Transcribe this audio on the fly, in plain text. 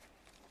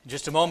In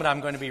just a moment,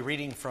 I'm going to be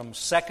reading from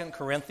 2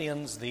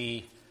 Corinthians,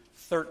 the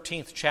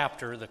 13th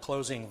chapter, the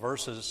closing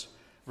verses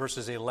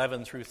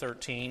 11 through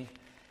 13.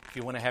 If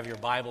you want to have your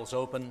Bibles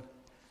open,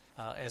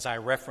 as I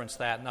reference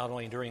that, not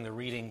only during the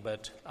reading,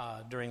 but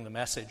during the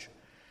message.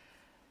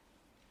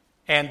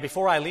 And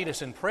before I lead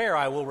us in prayer,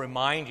 I will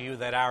remind you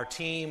that our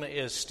team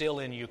is still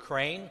in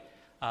Ukraine.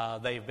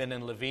 They've been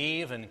in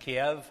Lviv and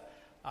Kiev,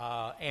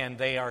 and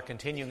they are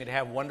continuing to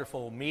have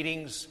wonderful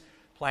meetings,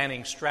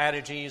 planning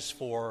strategies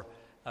for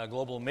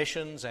global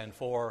missions and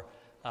for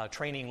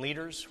training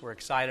leaders. We're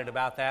excited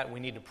about that.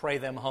 We need to pray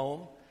them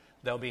home.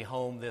 They'll be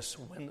home this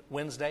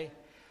Wednesday.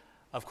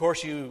 Of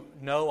course,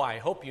 I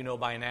hope you know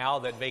by now,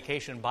 that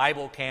Vacation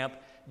Bible Camp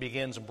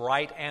begins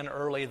bright and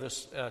early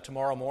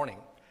tomorrow morning.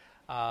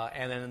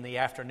 And then in the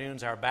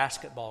afternoons, our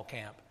basketball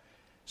camp.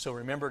 So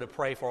remember to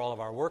pray for all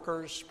of our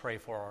workers, pray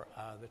for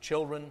the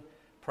children,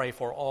 pray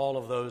for all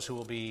of those who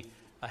will be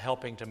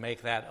helping to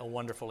make that a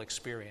wonderful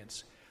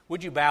experience.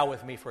 Would you bow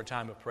with me for a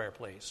time of prayer,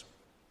 please?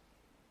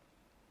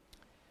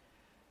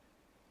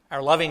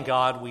 Our loving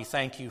God, we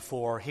thank you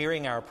for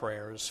hearing our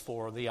prayers,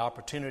 for the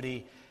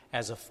opportunity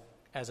as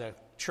a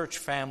church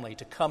family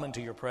to come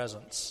into your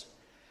presence.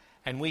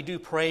 And we do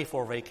pray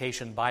for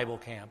Vacation Bible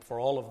Camp, for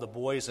all of the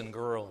boys and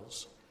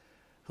girls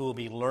who will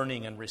be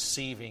learning and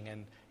receiving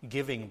and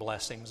giving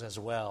blessings as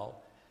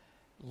well,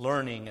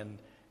 learning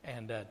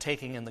and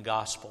taking in the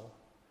gospel.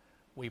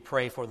 We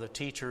pray for the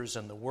teachers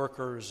and the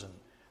workers and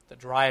the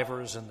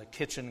drivers and the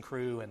kitchen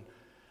crew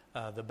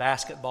and the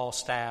basketball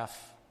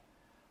staff,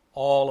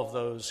 all of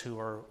those who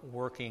are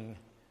working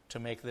to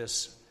make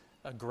this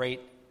a great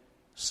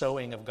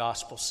sowing of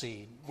gospel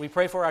seed. We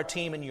pray for our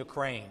team in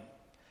Ukraine.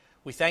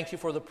 We thank you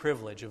for the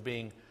privilege of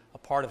being a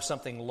part of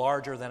something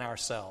larger than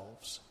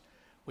ourselves.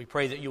 We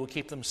pray that you will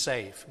keep them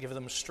safe, give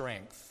them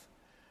strength,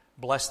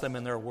 bless them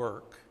in their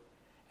work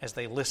as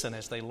they listen,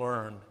 as they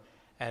learn,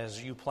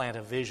 as you plant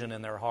a vision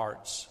in their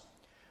hearts.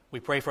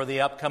 We pray for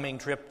the upcoming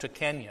trip to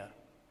Kenya,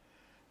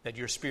 that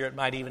your Spirit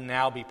might even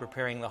now be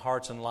preparing the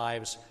hearts and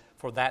lives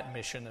for that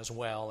mission as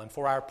well, and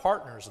for our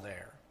partners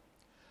there.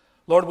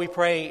 Lord, we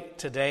pray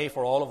today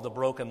for all of the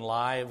broken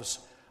lives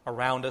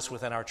around us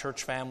within our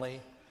church family,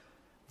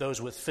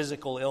 those with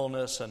physical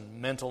illness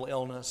and mental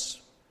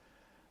illness,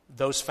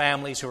 those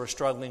families who are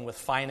struggling with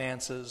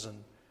finances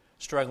and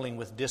struggling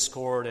with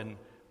discord and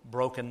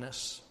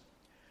brokenness.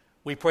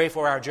 We pray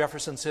for our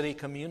Jefferson City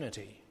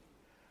community,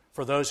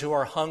 for those who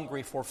are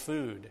hungry for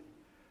food,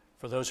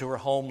 for those who are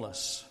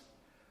homeless,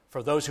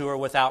 for those who are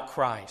without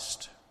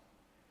Christ.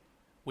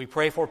 We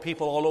pray for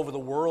people all over the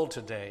world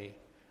today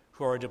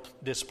who are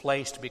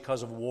displaced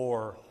because of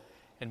war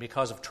and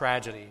because of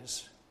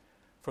tragedies,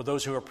 for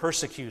those who are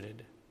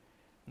persecuted,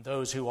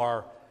 those who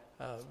are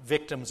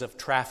victims of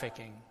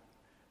trafficking.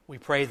 We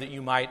pray that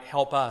you might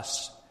help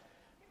us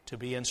to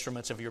be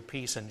instruments of your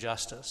peace and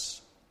justice.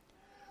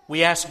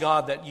 We ask,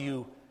 God, that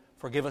you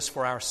forgive us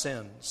for our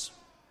sins.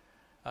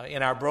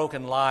 In our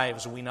broken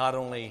lives, we not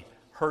only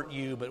hurt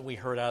you, but we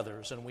hurt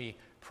others, and we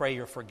pray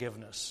your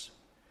forgiveness.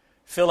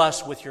 Fill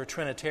us with your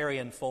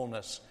Trinitarian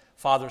fullness,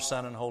 Father,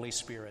 Son, and Holy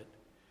Spirit.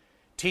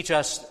 Teach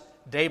us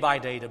day by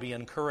day to be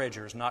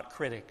encouragers, not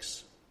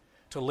critics,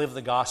 to live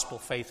the gospel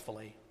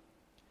faithfully.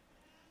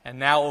 And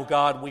now, O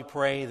God, we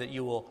pray that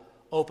you will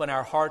open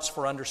our hearts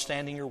for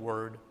understanding your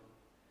word.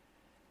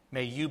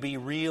 May you be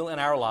real in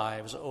our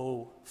lives,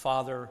 O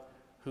Father,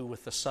 who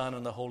with the Son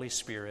and the Holy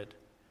Spirit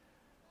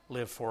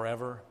live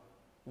forever,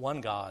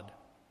 one God.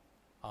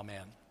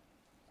 Amen.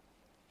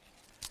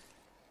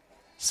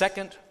 2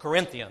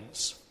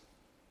 Corinthians,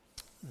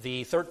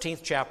 the 13th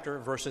chapter,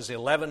 verses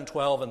 11,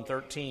 12, and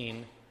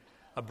 13,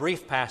 a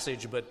brief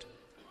passage, but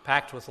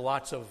packed with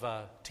lots of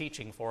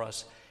teaching for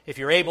us. If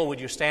you're able, would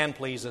you stand,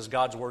 please, as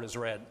God's word is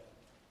read.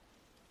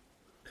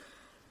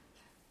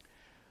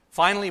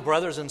 Finally,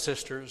 brothers and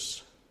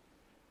sisters,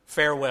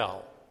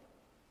 farewell.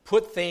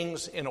 Put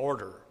things in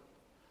order.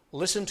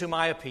 Listen to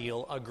my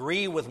appeal.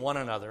 Agree with one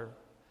another.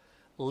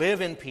 Live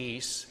in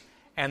peace,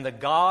 and the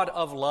God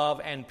of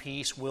love and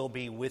peace will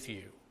be with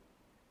you.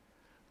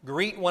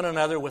 Greet one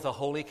another with a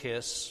holy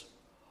kiss.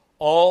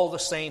 All the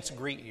saints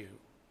greet you.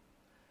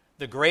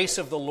 The grace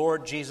of the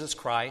Lord Jesus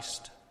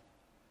Christ,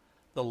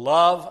 the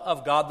love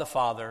of God the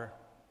Father,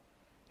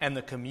 and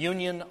the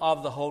communion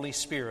of the Holy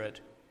Spirit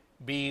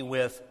be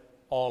with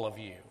all of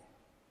you.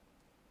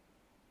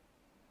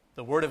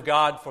 The word of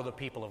God for the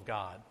people of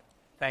God.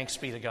 Thanks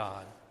be to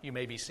God. You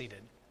may be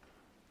seated.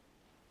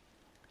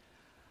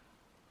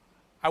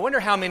 I wonder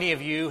how many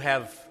of you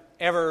have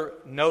ever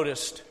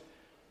noticed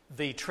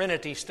the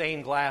Trinity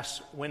stained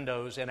glass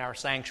windows in our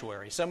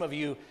sanctuary. Some of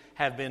you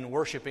have been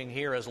worshiping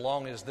here as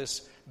long as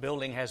this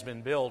building has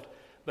been built,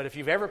 but if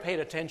you've ever paid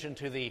attention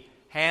to the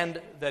hand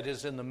that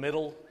is in the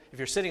middle, if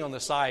you're sitting on the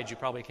sides, you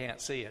probably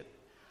can't see it.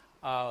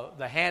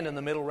 The hand in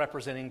the middle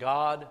representing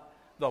God,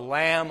 the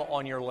lamb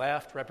on your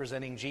left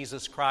representing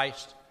Jesus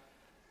Christ,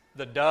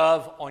 the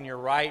dove on your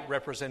right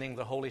representing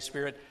the Holy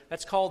Spirit.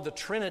 That's called the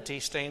Trinity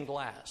stained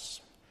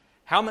glass.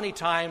 How many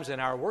times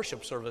in our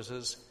worship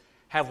services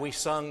have we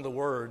sung the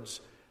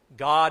words,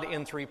 God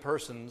in three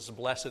persons,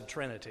 blessed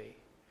Trinity.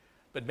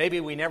 But maybe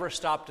we never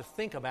stop to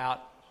think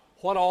about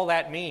what all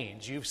that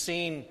means. You've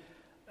seen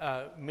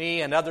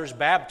me and others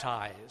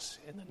baptize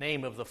in the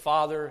name of the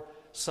Father,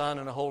 Son,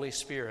 and the Holy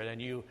Spirit.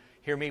 And you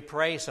hear me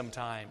pray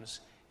sometimes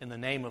in the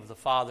name of the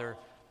Father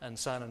and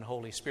Son and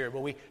Holy Spirit.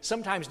 But we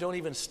sometimes don't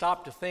even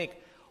stop to think,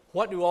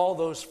 what do all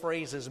those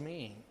phrases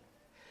mean?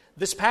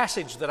 This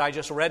passage that I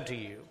just read to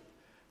you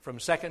from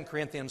 2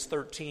 Corinthians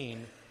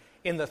 13,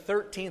 in the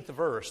 13th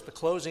verse, the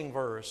closing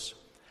verse,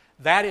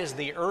 that is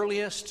the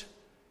earliest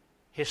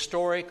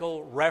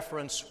historical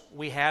reference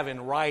we have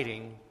in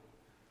writing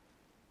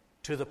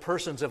to the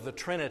persons of the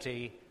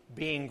Trinity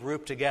being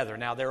grouped together.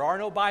 Now, there are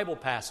no Bible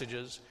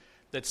passages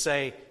that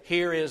say,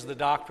 here is the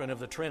doctrine of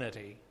the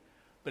Trinity,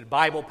 but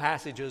Bible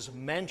passages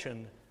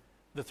mention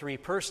the three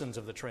persons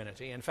of the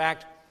Trinity. In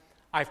fact,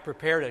 I've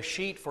prepared a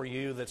sheet for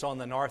you that's on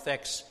the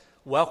Narthex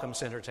Welcome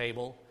Center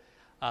table.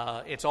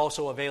 It's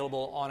also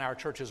available on our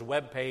church's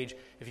webpage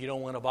if you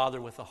don't want to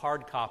bother with the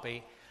hard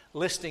copy,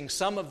 listing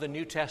some of the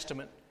New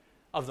Testament,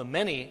 of the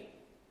many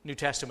New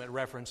Testament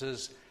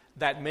references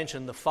that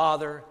mention the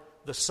Father,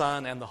 the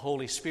Son, and the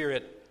Holy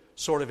Spirit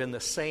sort of in the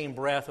same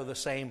breath or the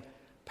same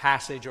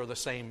passage or the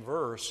same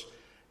verse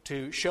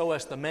to show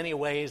us the many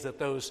ways that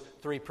those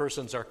three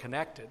persons are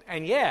connected.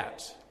 And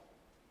yet,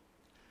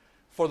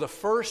 for the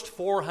first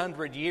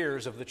 400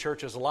 years of the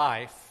church's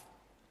life,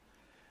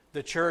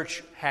 the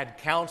church had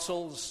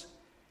councils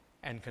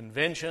and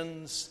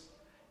conventions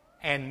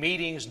and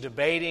meetings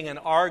debating and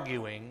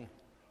arguing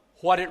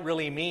what it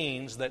really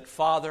means that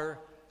Father,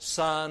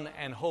 Son,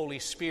 and Holy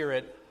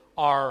Spirit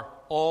are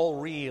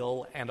all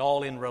real and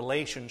all in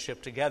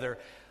relationship together.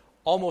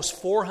 Almost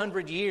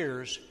 400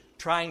 years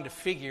trying to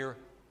figure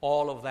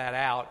all of that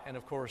out. And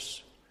of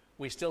course,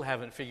 we still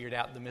haven't figured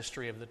out the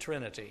mystery of the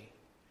Trinity.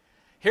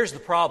 Here's the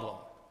problem.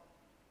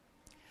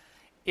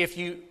 If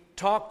you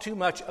talk too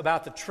much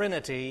about the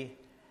Trinity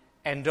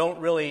and don't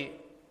really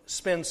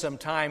spend some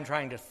time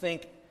trying to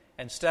think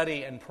and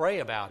study and pray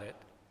about it,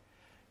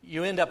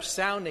 you end up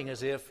sounding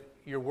as if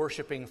you're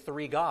worshiping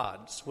three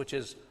gods, which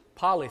is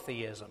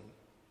polytheism.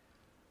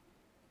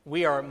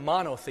 We are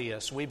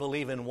monotheists. We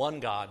believe in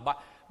one God.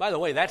 By the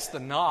way, that's the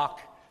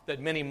knock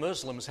that many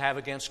Muslims have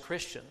against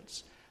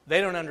Christians. They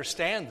don't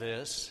understand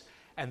this,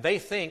 and they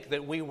think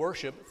that we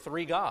worship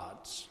three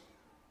gods.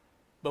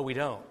 But we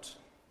don't.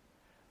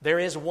 There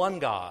is one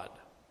God.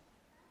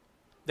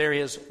 There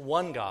is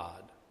one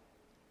God.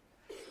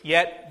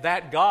 Yet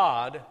that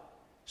God,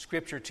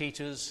 Scripture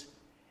teaches,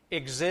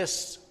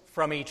 exists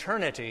from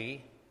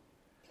eternity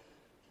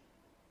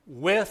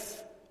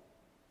with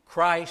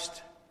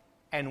Christ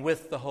and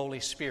with the Holy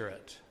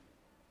Spirit.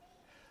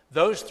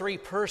 Those three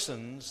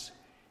persons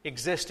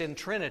exist in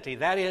Trinity.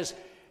 That is,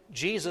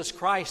 Jesus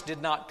Christ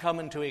did not come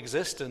into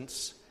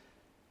existence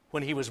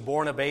when he was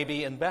born a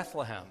baby in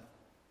Bethlehem.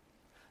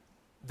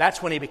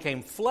 That's when he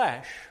became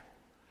flesh,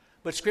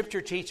 but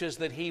Scripture teaches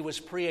that he was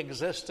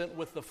pre-existent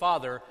with the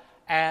Father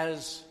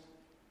as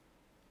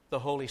the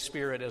Holy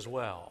Spirit as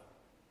well.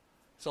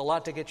 It's a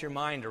lot to get your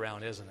mind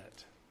around, isn't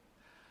it?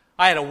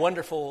 I had a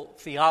wonderful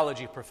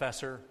theology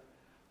professor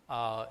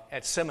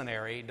at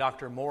seminary,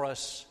 Dr.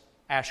 Morris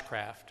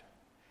Ashcraft,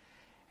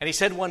 and he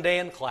said one day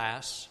in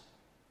class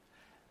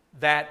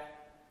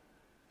that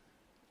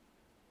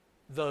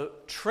the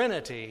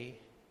Trinity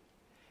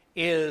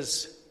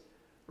is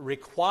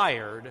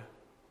required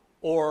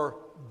or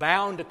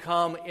bound to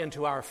come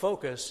into our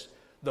focus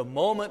the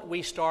moment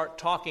we start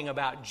talking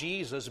about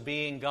Jesus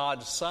being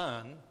God's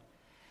Son,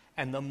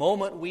 and the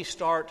moment we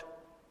start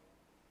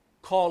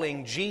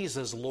calling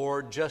Jesus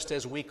Lord just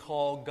as we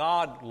call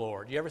God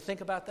Lord. You ever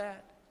think about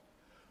that?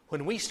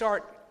 When we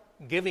start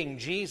giving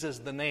Jesus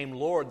the name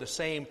Lord, the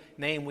same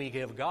name we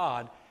give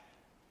God,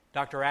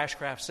 Dr.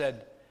 Ashcraft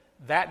said,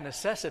 that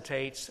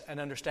necessitates an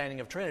understanding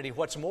of Trinity.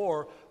 What's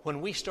more,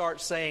 when we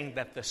start saying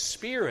that the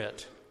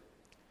Spirit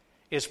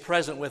is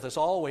present with us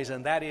always,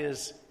 and that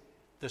is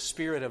the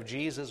Spirit of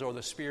Jesus or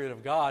the Spirit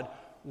of God,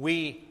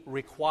 we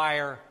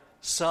require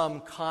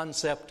some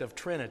concept of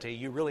Trinity.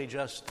 You really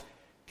just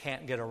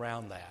can't get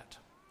around that.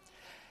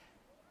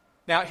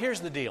 Now,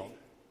 here's the deal.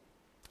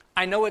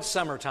 I know it's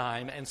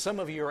summertime, and some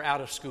of you are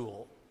out of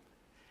school,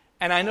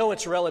 and I know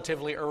it's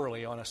relatively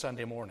early on a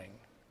Sunday morning.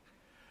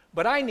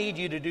 But I need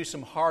you to do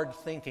some hard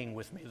thinking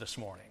with me this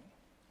morning.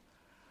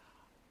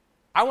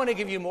 I want to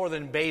give you more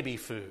than baby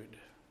food.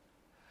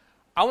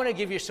 I want to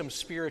give you some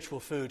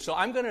spiritual food. So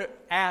I'm going to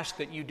ask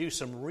that you do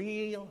some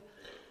real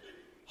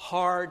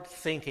hard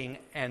thinking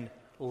and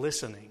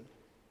listening.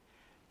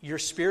 You're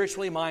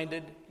spiritually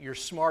minded. You're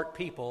smart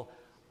people.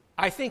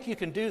 I think you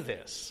can do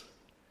this.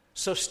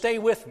 So stay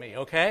with me,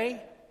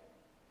 okay?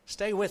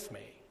 Stay with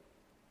me.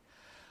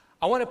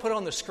 I want to put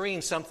on the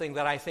screen something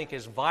that I think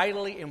is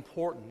vitally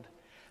important,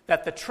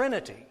 that the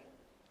Trinity,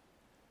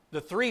 the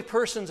three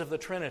persons of the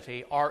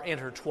Trinity, are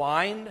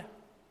intertwined,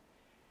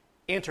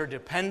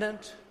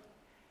 interdependent,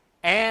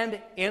 and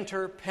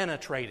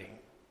interpenetrating.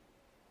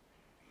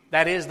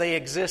 That is, they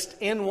exist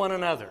in one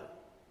another.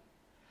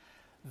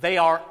 They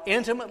are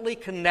intimately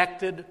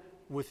connected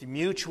with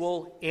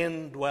mutual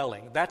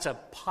indwelling. That's a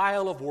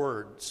pile of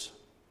words.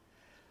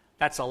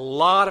 That's a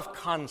lot of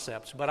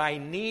concepts, but I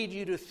need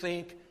you to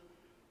think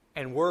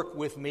and work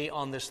with me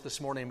on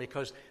this morning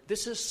because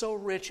this is so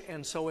rich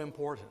and so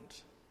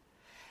important.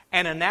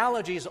 And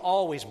analogies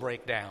always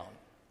break down.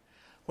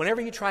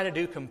 Whenever you try to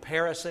do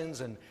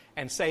comparisons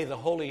and say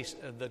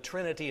the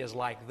Trinity is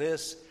like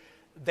this,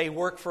 they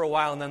work for a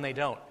while and then they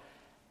don't.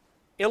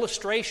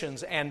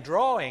 Illustrations and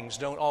drawings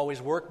don't always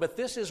work, but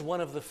this is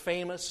one of the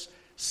famous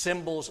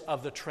symbols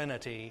of the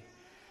Trinity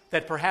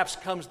that perhaps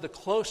comes the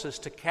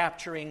closest to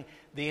capturing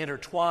the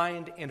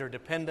intertwined,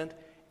 interdependent,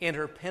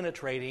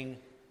 interpenetrating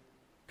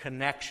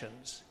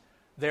connections.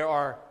 There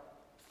are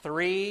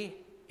 3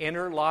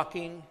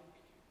 interlocking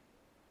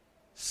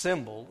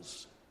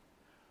symbols,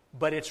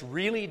 but it's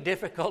really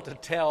difficult to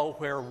tell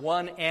where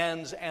one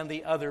ends and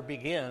the other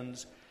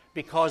begins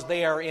because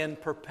they are in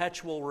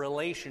perpetual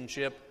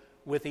relationship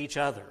with each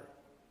other.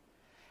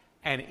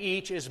 And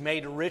each is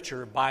made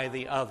richer by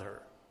the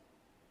other.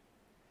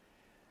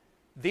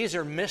 These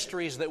are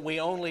mysteries that we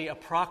only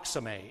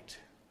approximate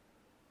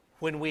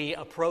when we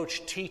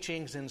approach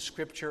teachings in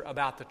Scripture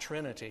about the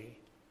Trinity,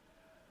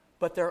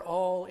 but they're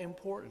all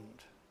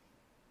important.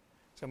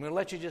 So I'm going to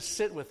let you just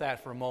sit with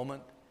that for a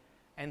moment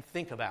and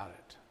think about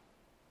it.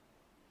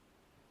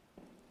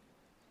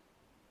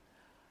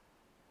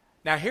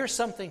 Now, here's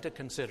something to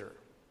consider.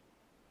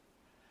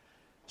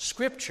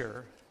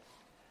 Scripture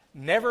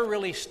never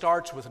really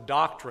starts with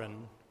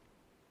doctrine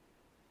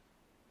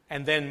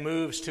and then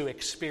moves to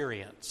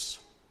experience.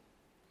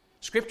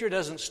 Scripture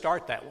doesn't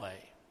start that way.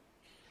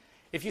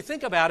 If you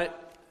think about it,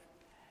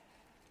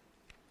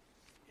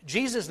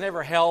 Jesus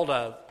never held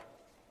a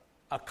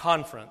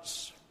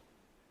conference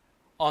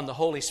on the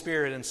Holy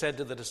Spirit and said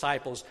to the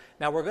disciples,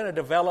 now we're going to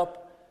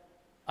develop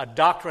a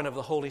doctrine of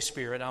the Holy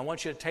Spirit. And I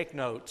want you to take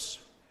notes.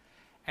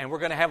 And we're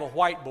going to have a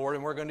whiteboard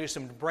and we're going to do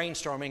some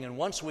brainstorming. And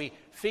once we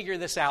figure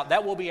this out,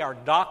 that will be our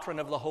doctrine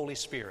of the Holy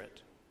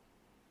Spirit.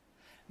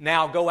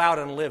 Now go out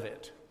and live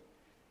it.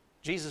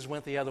 Jesus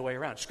went the other way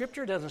around.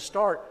 Scripture doesn't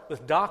start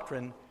with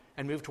doctrine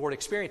and move toward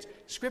experience.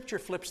 Scripture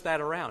flips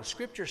that around.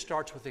 Scripture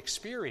starts with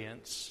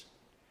experience,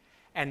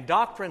 and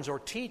doctrines or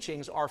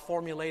teachings are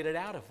formulated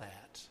out of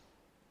that.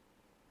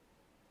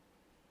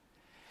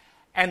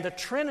 And the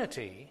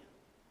Trinity,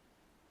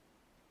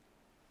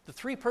 the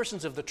 3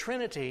 persons of the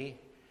Trinity,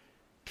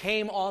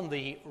 came on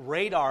the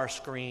radar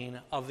screen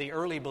of the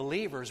early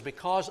believers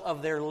because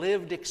of their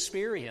lived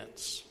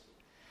experience.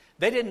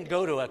 They didn't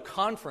go to a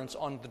conference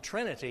on the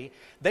Trinity.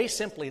 They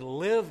simply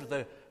lived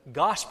the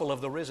gospel of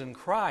the risen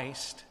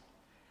Christ,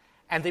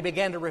 and they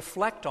began to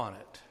reflect on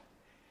it.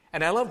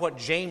 And I love what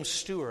James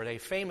Stewart, a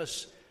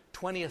famous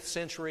 20th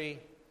century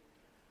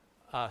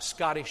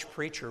Scottish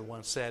preacher,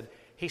 once said.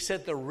 He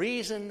said the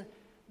reason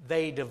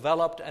they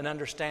developed an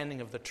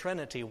understanding of the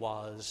Trinity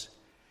was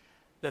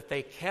that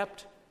they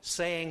kept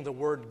saying the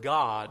word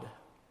God.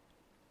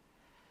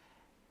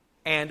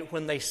 And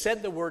when they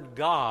said the word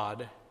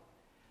God,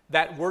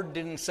 that word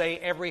didn't say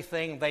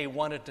everything they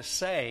wanted to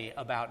say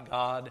about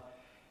God.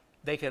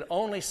 They could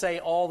only say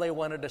all they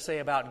wanted to say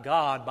about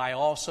God by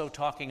also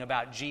talking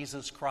about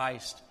Jesus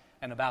Christ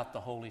and about the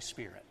Holy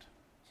Spirit.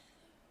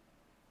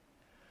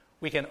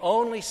 We can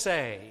only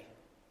say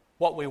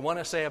what we want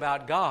to say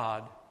about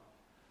God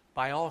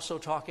by also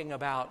talking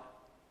about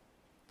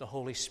the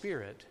Holy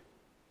Spirit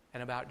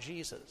and about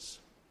Jesus.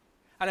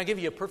 And I'll give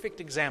you a perfect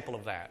example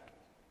of that.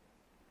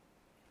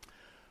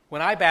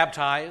 When I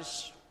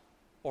baptize,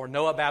 or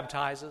Noah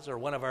baptizes, or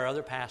one of our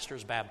other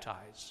pastors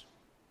baptize,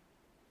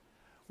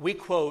 we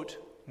quote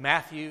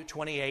Matthew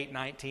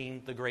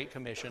 28:19, the Great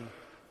Commission,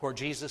 where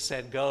Jesus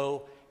said,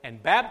 go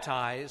and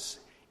baptize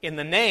in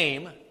the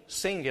name,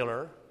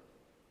 singular,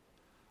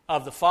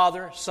 of the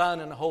Father, Son,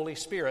 and Holy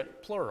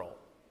Spirit, plural.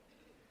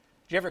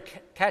 Did you ever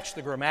catch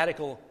the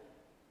grammatical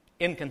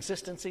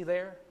inconsistency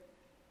there?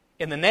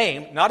 In the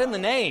name, not in the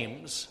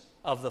names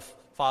of the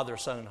Father,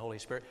 Son, and Holy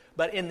Spirit,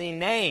 but in the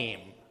name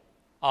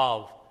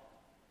of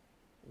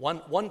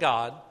one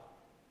God,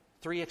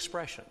 3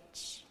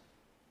 expressions.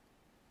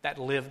 That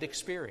lived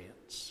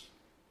experience.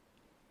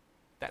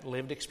 That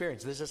lived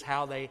experience. This is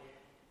how they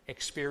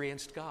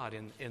experienced God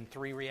in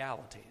 3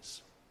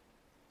 realities.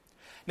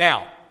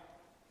 Now,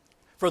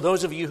 for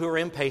those of you who are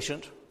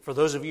impatient, for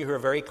those of you who are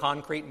very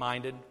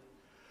concrete-minded,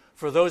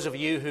 for those of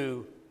you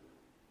who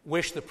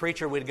wish the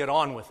preacher would get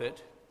on with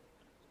it,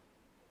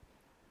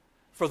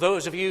 for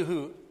those of you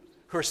who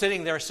are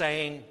sitting there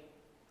saying,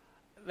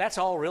 that's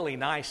all really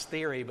nice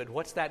theory, but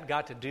what's that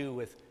got to do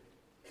with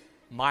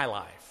my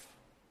life,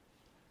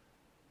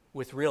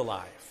 with real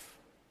life?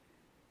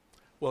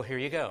 Well, here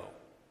you go.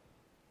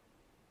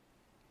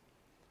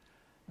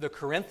 The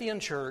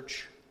Corinthian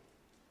church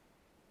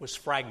was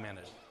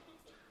fragmented.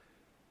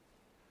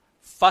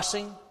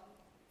 Fussing,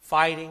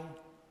 fighting,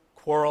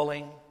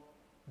 quarreling,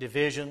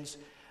 divisions.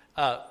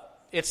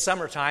 It's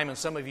summertime, and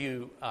some of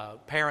you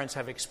parents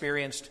have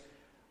experienced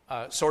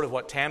sort of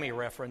what Tammy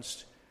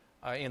referenced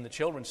in the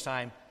children's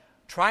time,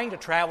 trying to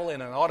travel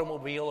in an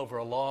automobile over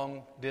a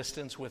long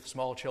distance with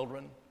small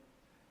children.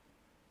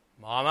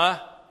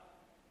 Mama,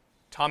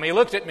 Tommy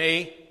looked at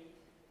me.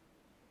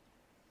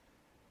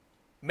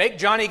 Make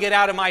Johnny get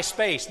out of my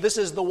space. This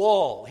is the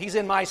wall. He's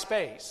in my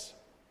space.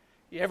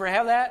 You ever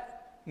have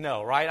that?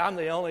 No, right? I'm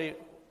the only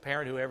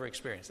parent who ever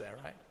experienced that,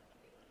 right?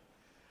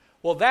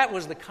 Well, that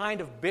was the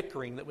kind of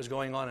bickering that was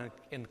going on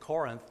in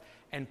Corinth.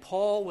 And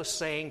Paul was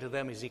saying to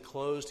them as he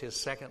closed his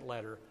second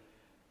letter,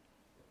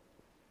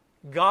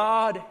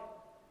 God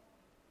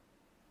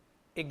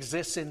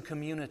exists in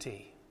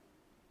community.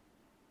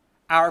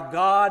 Our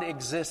God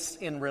exists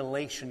in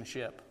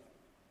relationship.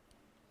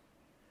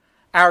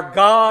 Our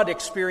God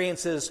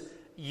experiences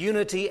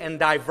unity and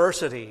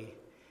diversity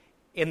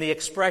in the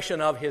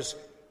expression of His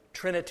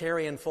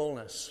Trinitarian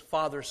fullness,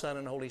 Father, Son,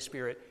 and Holy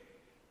Spirit.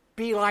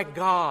 Be like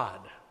God.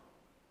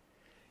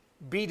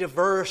 Be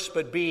diverse,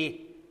 but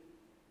be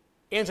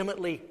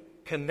intimately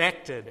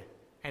connected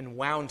and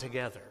wound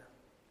together.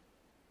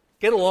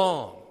 Get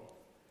along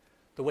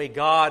the way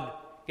God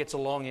gets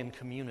along in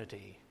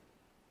community.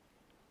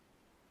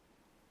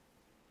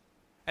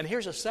 And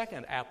here's a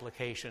second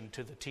application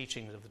to the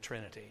teachings of the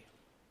Trinity.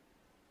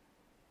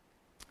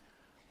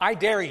 I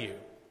dare you,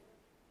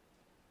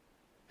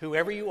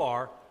 whoever you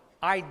are,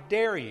 I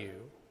dare you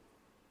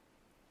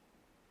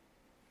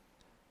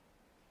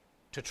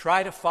to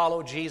try to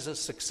follow Jesus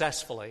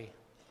successfully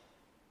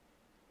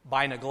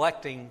by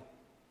neglecting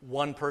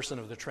one person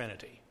of the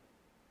Trinity.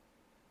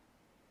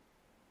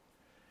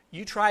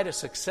 You try to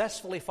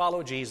successfully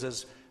follow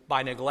Jesus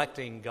by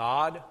neglecting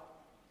God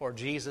or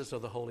Jesus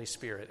or the Holy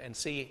Spirit and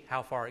see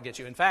how far it gets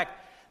you. In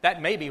fact,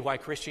 that may be why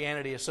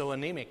Christianity is so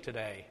anemic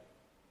today,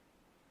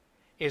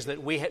 is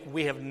that we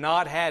have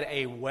not had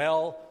a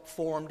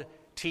well-formed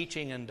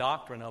teaching and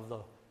doctrine of the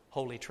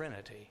Holy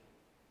Trinity.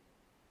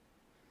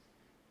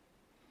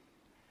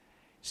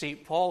 See,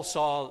 Paul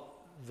saw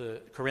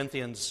the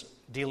Corinthians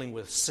dealing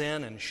with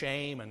sin and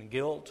shame and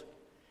guilt.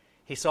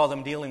 He saw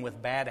them dealing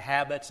with bad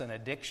habits and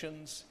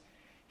addictions.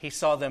 He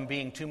saw them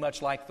being too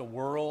much like the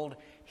world.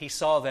 He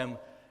saw them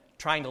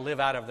trying to live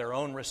out of their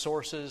own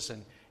resources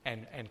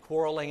and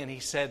quarreling. And he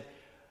said,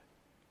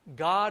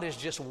 God is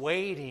just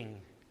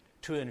waiting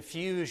to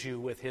infuse you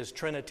with His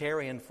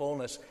Trinitarian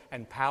fullness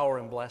and power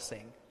and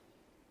blessing.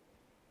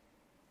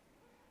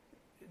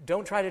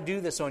 Don't try to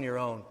do this on your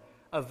own.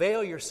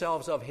 Avail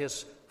yourselves of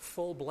His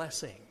full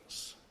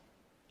blessings.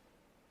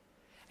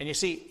 And you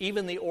see,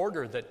 even the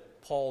order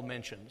that Paul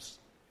mentions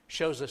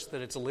shows us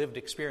that it's a lived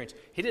experience.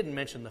 He didn't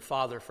mention the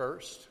Father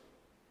first.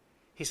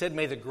 He said,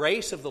 may the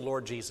grace of the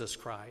Lord Jesus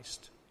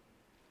Christ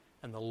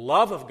and the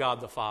love of God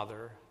the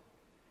Father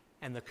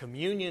and the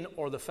communion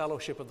or the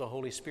fellowship of the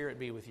Holy Spirit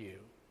be with you.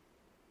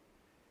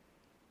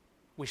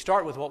 We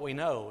start with what we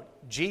know.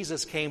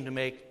 Jesus came to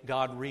make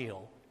God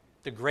real.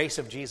 The grace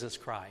of Jesus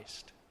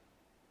Christ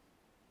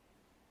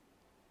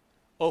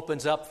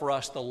opens up for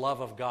us the love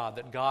of God,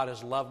 that God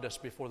has loved us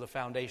before the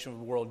foundation of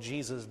the world.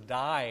 Jesus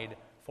died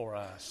for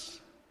us.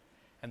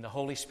 And the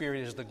Holy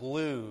Spirit is the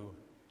glue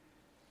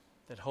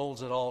that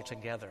holds it all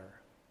together.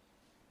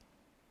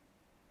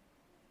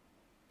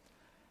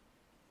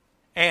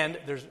 And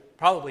there's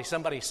probably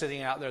somebody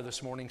sitting out there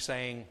this morning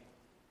saying,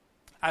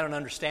 I don't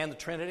understand the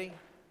Trinity.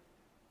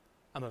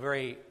 I'm a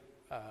very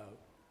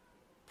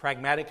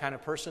pragmatic kind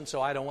of person, so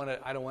I don't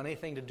want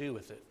anything to do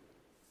with it.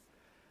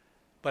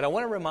 But I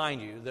want to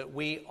remind you that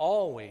we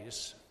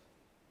always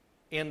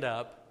end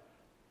up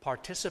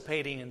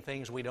participating in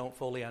things we don't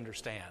fully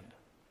understand.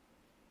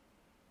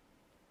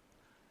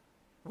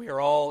 We are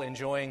all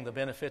enjoying the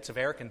benefits of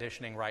air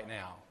conditioning right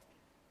now.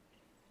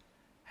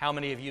 How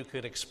many of you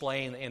could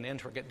explain in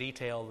intricate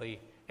detail the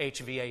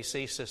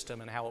HVAC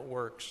system and how it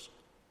works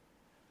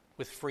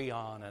with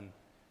Freon and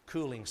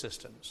cooling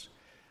systems?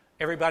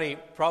 Everybody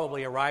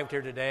probably arrived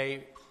here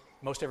today,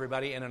 most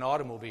everybody, in an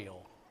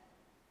automobile.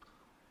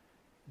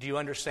 Do you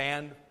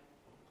understand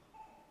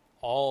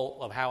all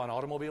of how an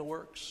automobile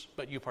works?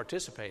 But you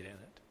participate in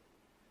it.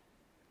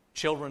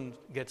 Children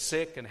get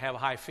sick and have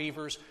high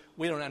fevers.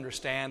 We don't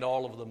understand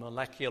all of the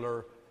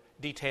molecular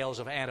details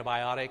of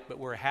antibiotic, but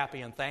we're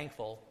happy and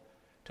thankful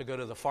to go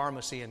to the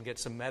pharmacy and get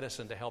some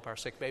medicine to help our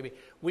sick baby.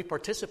 We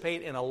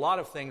participate in a lot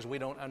of things we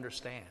don't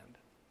understand.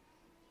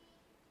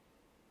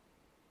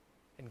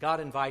 And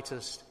God invites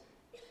us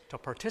to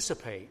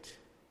participate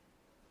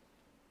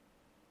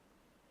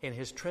in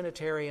His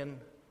Trinitarian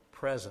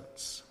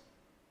presence.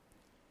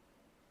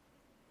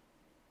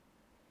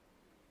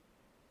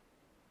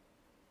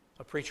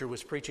 A preacher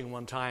was preaching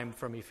one time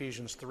from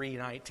Ephesians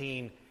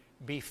 3:19,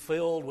 be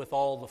filled with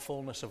all the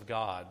fullness of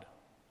God.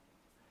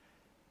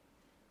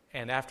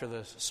 And after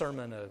the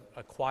sermon,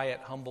 a quiet,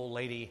 humble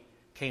lady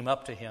came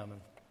up to him.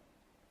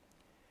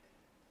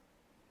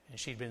 And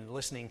she'd been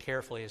listening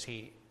carefully as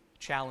he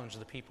challenged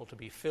the people to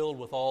be filled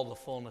with all the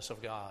fullness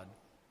of God.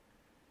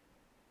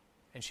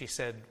 And she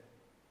said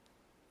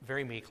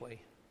very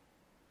meekly,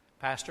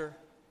 Pastor,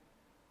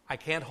 I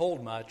can't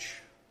hold much,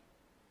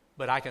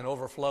 but I can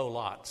overflow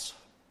lots.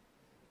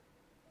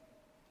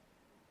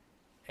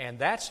 And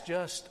that's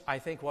just, I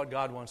think, what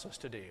God wants us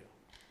to do.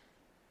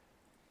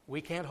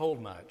 We can't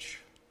hold much,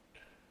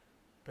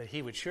 but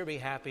He would sure be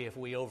happy if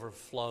we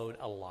overflowed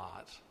a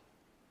lot.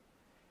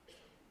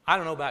 I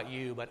don't know about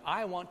you, but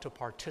I want to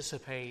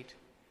participate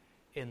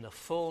in the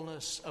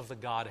fullness of the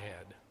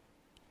Godhead.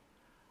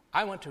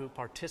 I want to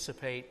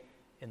participate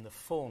in the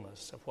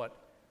fullness of what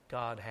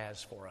God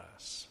has for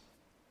us.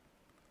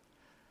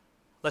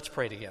 Let's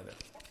pray together.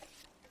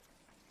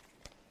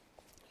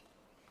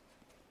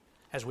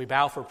 As we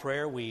bow for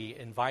prayer, we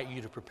invite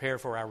you to prepare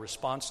for our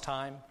response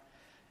time,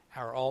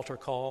 our altar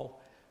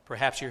call.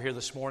 Perhaps you're here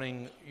this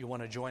morning, you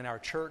want to join our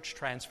church,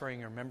 transferring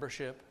your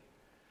membership.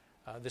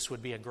 This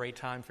would be a great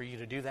time for you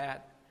to do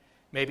that.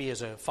 Maybe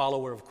as a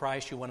follower of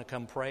Christ, you want to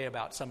come pray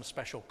about some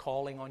special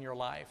calling on your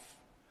life.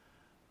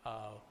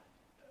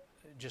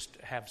 Just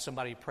have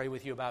somebody pray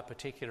with you about a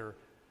particular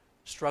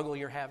struggle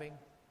you're having.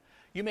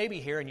 You may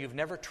be here and you've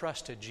never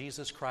trusted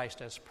Jesus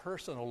Christ as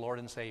personal Lord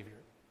and Savior.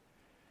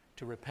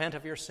 To repent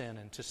of your sin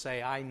and to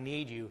say, I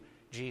need you,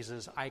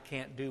 Jesus. I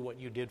can't do what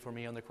you did for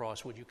me on the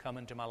cross. Would you come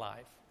into my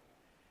life?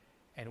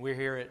 And we're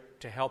here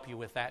to help you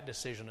with that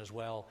decision as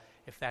well,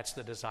 if that's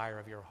the desire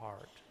of your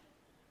heart.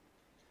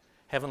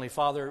 Heavenly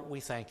Father, we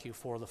thank you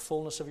for the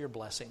fullness of your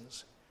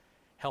blessings.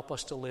 Help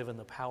us to live in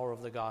the power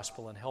of the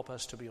gospel and help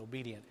us to be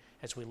obedient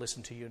as we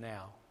listen to you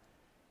now.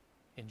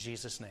 In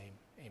Jesus' name,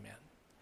 amen.